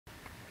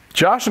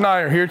Josh and I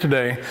are here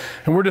today,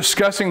 and we're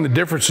discussing the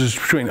differences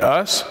between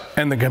us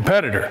and the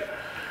competitor.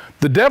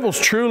 The devil's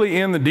truly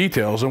in the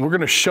details, and we're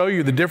going to show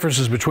you the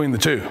differences between the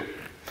two.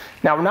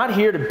 Now, we're not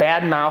here to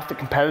badmouth the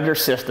competitor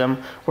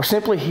system. We're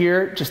simply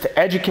here just to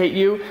educate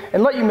you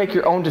and let you make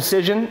your own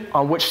decision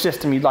on which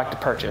system you'd like to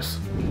purchase.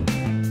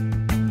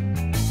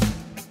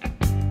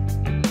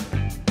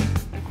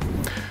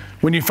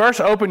 When you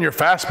first open your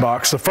FASS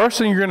box, the first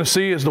thing you're going to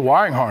see is the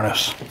wiring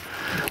harness.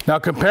 Now,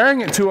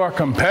 comparing it to our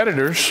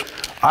competitors,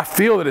 I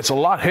feel that it's a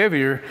lot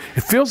heavier.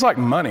 It feels like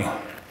money.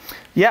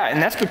 Yeah, and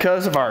that's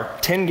because of our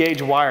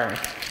 10-gauge wiring.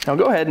 Now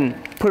go ahead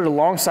and put it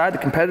alongside the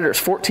competitor's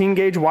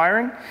 14-gauge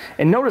wiring,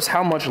 and notice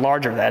how much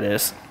larger that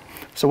is.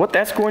 So what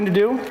that's going to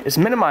do is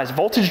minimize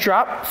voltage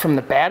drop from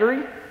the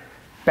battery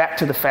back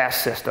to the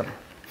FASS system.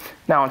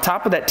 Now on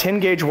top of that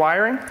 10-gauge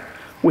wiring,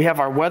 we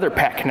have our weather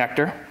pack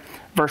connector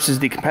versus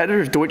the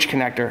competitor's Deutsch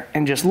connector,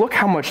 and just look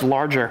how much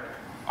larger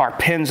our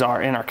pins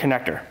are in our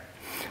connector.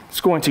 It's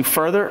going to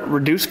further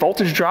reduce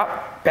voltage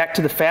drop back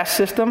to the FASS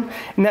system,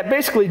 and that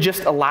basically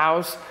just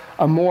allows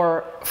a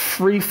more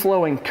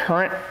free-flowing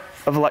current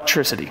of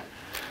electricity.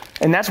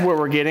 And that's where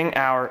we're getting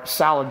our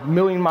solid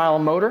million-mile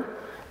motor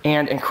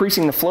and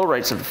increasing the flow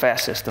rates of the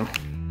FASS system.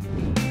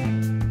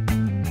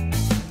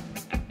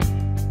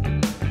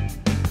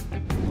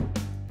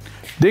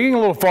 Digging a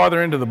little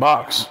farther into the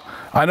box,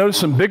 I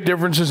noticed some big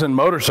differences in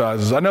motor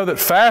sizes. I know that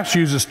FASS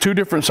uses two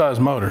different size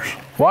motors.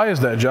 Why is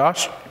that,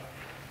 Josh?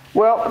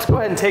 Well, let's go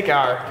ahead and take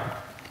our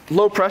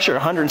low pressure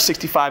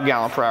 165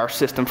 gallon per hour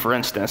system, for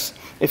instance.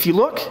 If you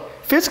look,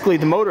 physically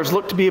the motors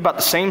look to be about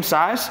the same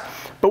size,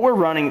 but we're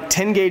running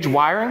 10-gauge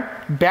wiring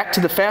back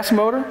to the FASS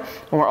motor,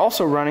 and we're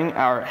also running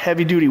our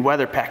heavy-duty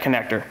weather pack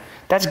connector.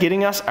 That's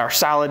getting us our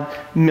solid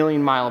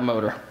million-mile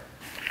motor.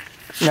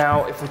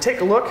 Now, if we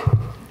take a look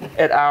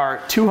at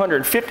our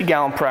 250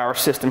 gallon per hour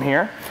system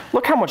here,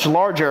 look how much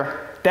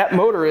larger that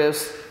motor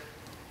is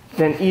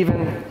than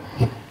even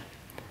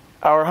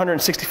our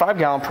 165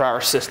 gallon per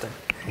hour system.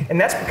 And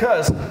that's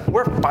because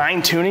we're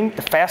fine-tuning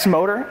the FASS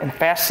motor and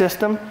FASS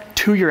system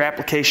to your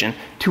application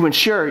to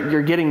ensure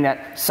you're getting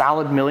that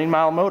solid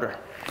million-mile motor.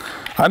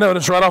 I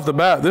noticed right off the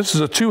bat, this is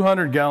a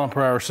 200 gallon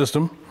per hour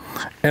system,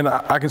 and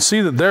I can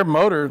see that their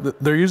motor,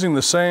 they're using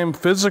the same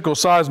physical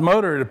size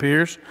motor, it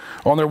appears,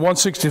 on their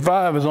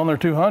 165 as on their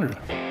 200.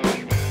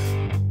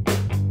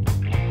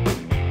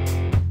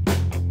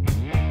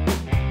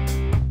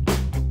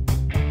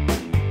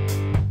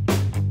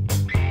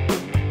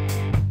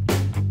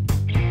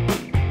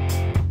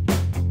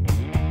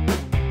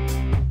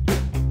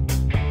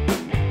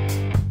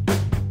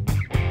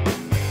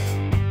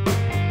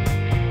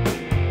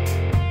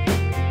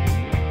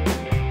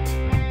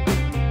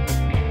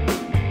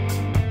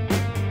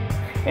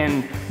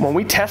 And when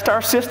we test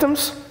our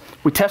systems,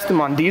 we test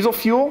them on diesel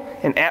fuel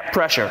and at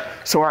pressure.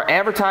 So our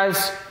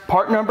advertised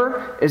part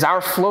number is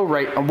our flow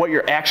rate of what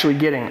you're actually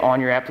getting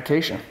on your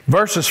application.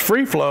 Versus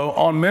free flow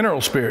on mineral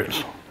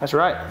spirits. That's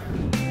right.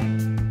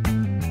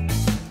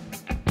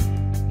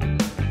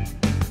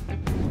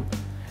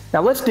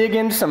 Now let's dig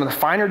into some of the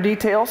finer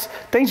details,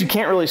 things you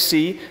can't really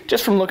see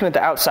just from looking at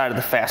the outside of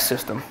the FASS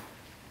system.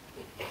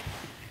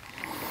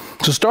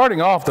 So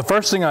starting off, the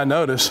first thing I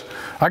notice,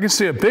 I can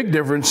see a big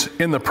difference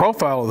in the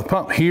profile of the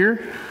pump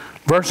here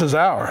versus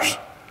ours.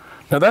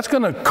 Now that's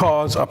going to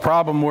cause a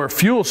problem where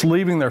fuel's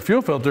leaving their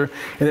fuel filter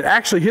and it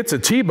actually hits a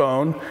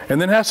T-bone and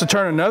then has to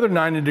turn another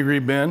 90-degree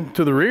bend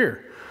to the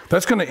rear.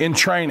 That's going to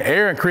entrain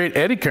air and create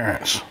eddy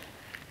currents.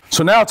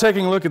 So now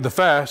taking a look at the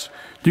FASS,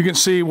 you can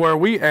see where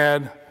we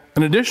add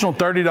an additional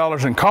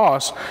 $30 in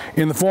cost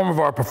in the form of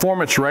our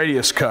performance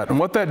radius cut. And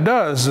what that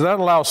does is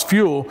that allows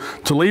fuel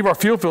to leave our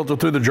fuel filter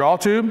through the draw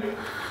tube,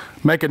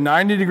 make a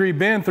 90-degree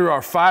bend through our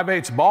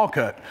 5/8 ball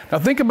cut. Now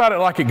think about it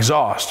like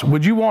exhaust.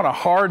 Would you want a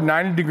hard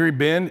 90-degree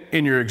bend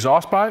in your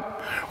exhaust pipe?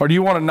 Or do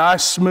you want a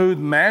nice smooth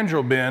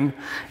mandrel bend?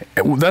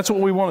 That's what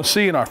we want to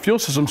see in our fuel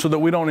system so that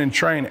we don't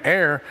entrain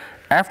air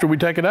after we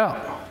take it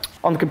out.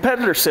 On the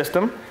competitor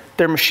system,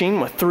 they're machined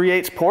with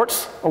 3/8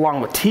 ports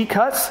along with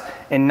T-cuts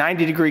and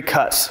 90-degree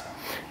cuts.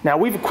 Now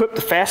we've equipped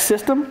the FASS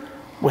system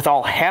with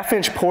all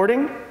 1/2-inch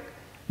porting,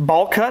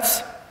 ball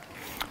cuts.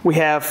 We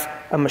have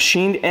a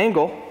machined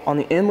angle on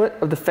the inlet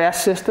of the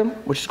FASS system,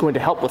 which is going to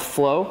help with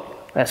flow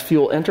as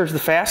fuel enters the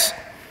FASS.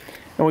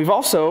 And we've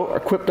also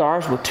equipped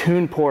ours with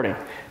tuned porting.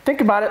 Think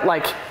about it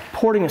like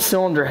porting a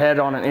cylinder head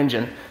on an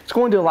engine. It's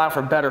going to allow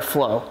for better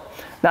flow.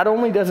 Not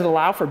only does it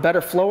allow for better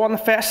flow on the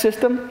FASS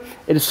system,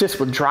 it assists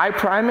with dry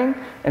priming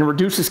and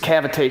reduces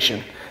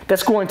cavitation.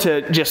 That's going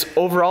to just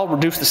overall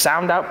reduce the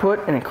sound output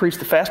and increase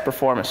the FASS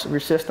performance of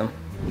your system.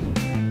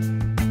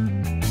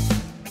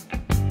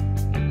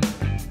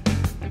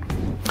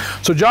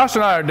 So Josh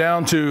and I are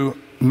down to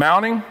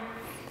mounting,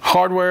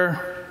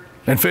 hardware,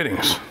 and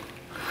fittings.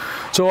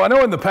 So I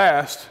know in the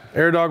past,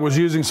 AirDog was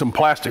using some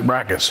plastic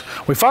brackets.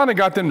 We finally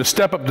got them to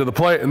step up to the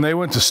plate and they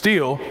went to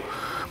steel,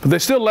 but they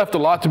still left a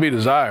lot to be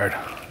desired.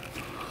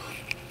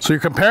 So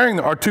you're comparing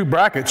our two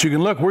brackets, you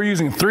can look, we're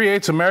using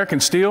 3/8 American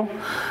steel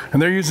and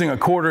they're using a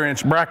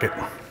 1/4-inch bracket.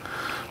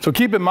 So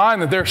keep in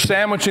mind that they're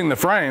sandwiching the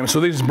frame, so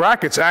these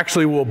brackets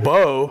actually will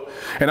bow.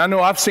 And I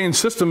know I've seen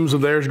systems of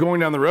theirs going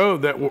down the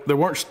road that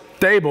weren't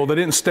stable. They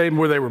didn't stay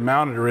where they were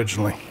mounted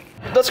originally.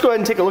 Let's go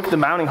ahead and take a look at the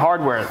mounting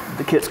hardware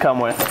the kits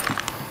come with.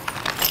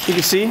 You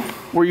can see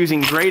we're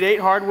using grade 8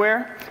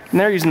 hardware, and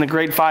they're using the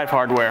grade 5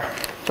 hardware.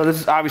 So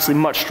this is obviously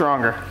much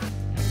stronger.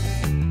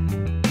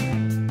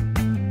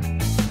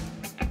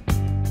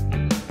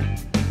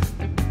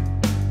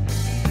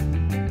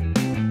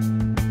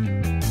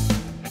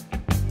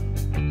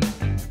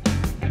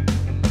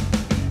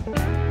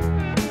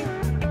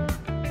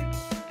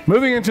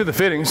 Moving into the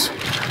fittings,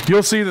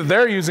 you'll see that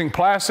they're using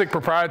plastic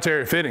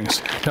proprietary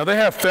fittings. Now they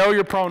have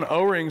failure-prone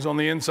O-rings on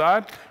the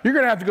inside. You're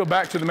going to have to go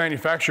back to the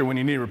manufacturer when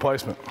you need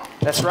replacement.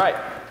 That's right.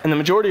 And the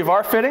majority of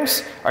our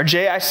fittings are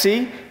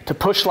JIC to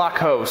push lock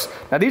hose.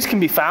 Now these can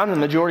be found in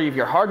the majority of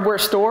your hardware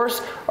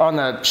stores or on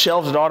the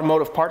shelves at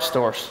automotive parts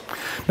stores.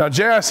 Now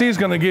JIC is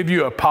going to give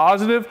you a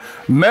positive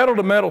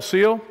metal-to-metal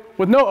seal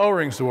with no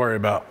O-rings to worry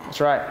about.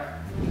 That's right.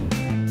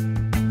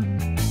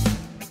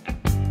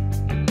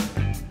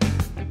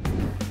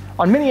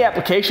 On many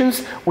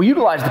applications, we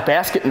utilize the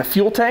basket in the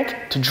fuel tank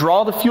to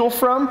draw the fuel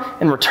from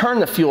and return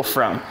the fuel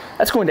from.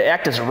 That's going to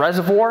act as a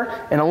reservoir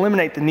and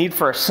eliminate the need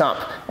for a sump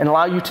and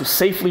allow you to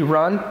safely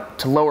run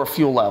to lower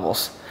fuel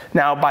levels.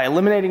 Now, by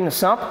eliminating the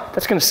sump,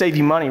 that's going to save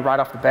you money right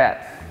off the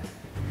bat.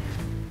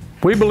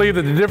 We believe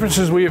that the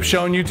differences we have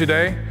shown you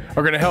today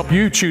are going to help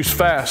you choose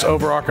FASS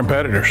over our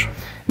competitors.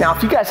 Now,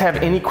 if you guys have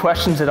any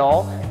questions at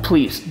all,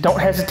 please don't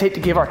hesitate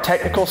to give our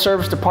technical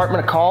service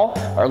department a call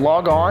or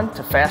log on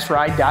to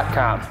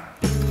fassride.com.